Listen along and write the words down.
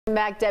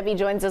Back, Debbie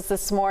joins us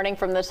this morning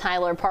from the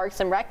Tyler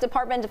Parks and Rec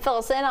Department to fill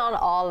us in on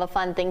all the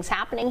fun things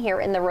happening here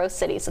in the Rose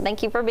City. So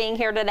thank you for being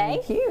here today.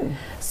 Thank you.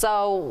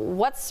 So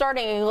let's start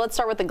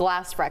with the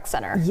Glass Rec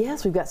Center.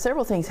 Yes, we've got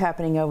several things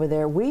happening over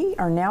there. We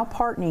are now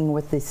partnering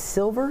with the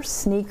Silver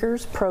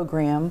Sneakers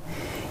program.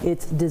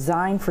 It's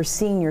designed for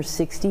seniors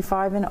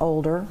 65 and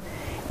older,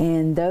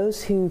 and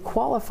those who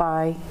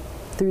qualify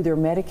through their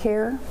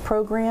Medicare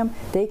program,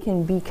 they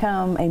can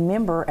become a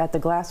member at the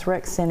Glass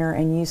Rec Center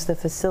and use the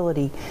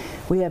facility.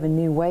 We have a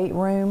new weight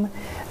room,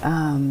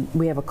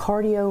 we have a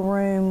cardio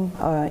room,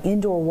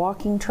 indoor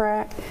walking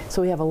track,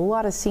 so we have a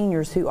lot of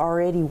seniors who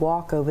already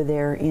walk over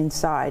there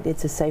inside.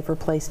 It's a safer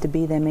place to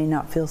be. They may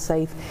not feel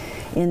safe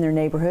in their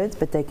neighborhoods,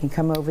 but they can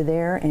come over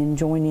there and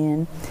join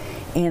in.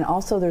 And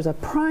also there's a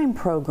Prime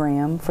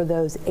program for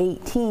those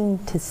 18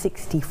 to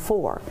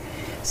 64.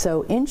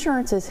 So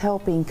insurance is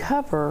helping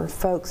cover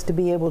folks to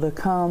be able to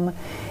come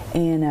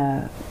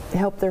and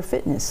help their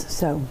fitness.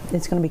 So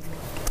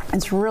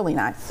it's really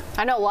nice.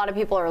 I know a lot of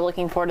people are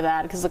looking forward to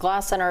that because the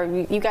Glass Center,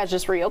 you guys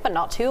just reopened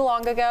not too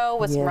long ago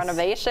with some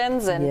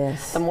renovations, and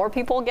the more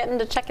people getting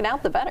to check it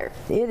out, the better.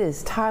 It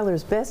is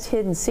Tyler's best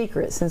hidden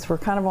secret since we're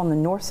kind of on the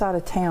north side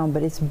of town,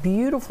 but it's a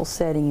beautiful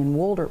setting in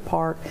Woldert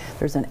Park.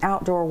 There's an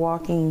outdoor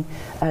walking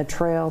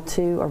trail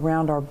too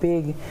around our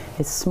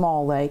it's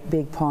small lake,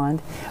 big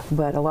pond,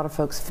 but a lot of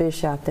folks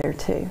fish out there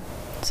too.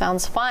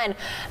 Sounds fun.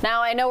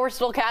 Now, I know we're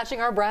still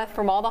catching our breath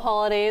from all the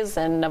holidays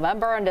in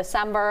November and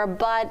December,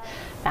 but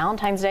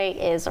Valentine's Day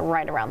is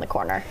right around the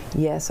corner.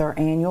 Yes, our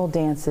annual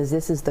dances.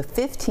 This is the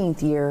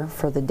 15th year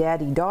for the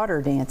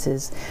Daddy-Daughter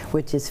dances,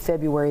 which is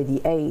February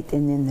the 8th,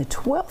 and then the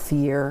 12th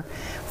year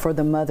for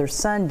the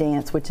Mother-Son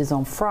dance, which is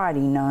on Friday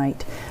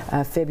night,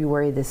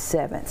 February the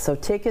 7th. So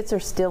tickets are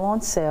still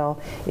on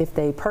sale. If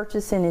they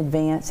purchase in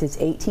advance, it's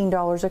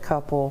 $18 a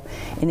couple,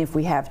 and if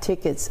we have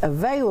tickets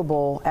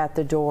available at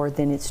the door,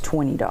 then it's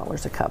 $20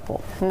 a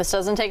couple. And this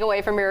doesn't take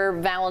away from your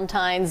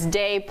Valentine's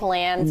Day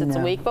plans. It's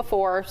a week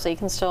before, so you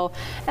can still,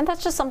 and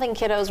that's just something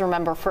kiddos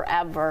remember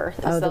forever,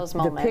 those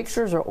moments. The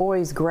pictures are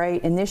always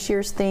great, and this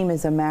year's theme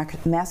is a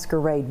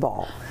masquerade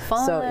ball.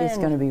 Fun. So it's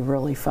going to be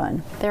really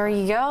fun. There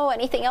you go.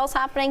 Anything else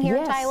happening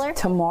here, Tyler?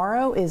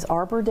 Tomorrow is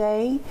Arbor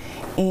Day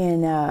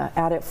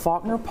out at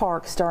Faulkner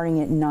Park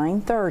starting at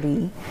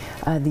 9:30.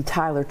 The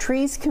Tyler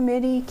Trees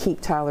Committee,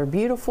 Keep Tyler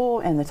Beautiful,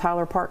 and the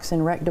Tyler Parks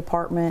and Rec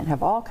Department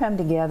have all come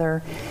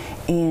together,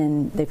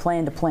 and they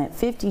plan to plant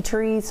 50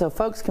 trees, so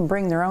folks can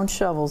bring their own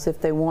shovels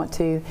if they want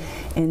to.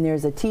 And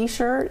there's a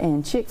t-shirt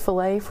and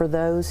Chick-fil-A for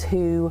those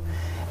who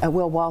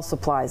while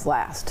supplies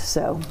last.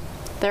 So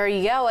there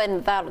you go,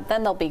 and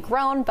then they'll be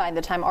grown by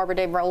the time Arbor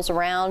Day rolls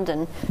around,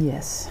 and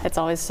it's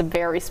always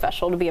very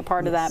special to be a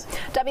part of that.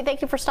 Debbie,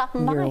 thank you for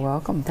stopping by. You're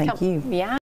welcome. Thank you. Yeah.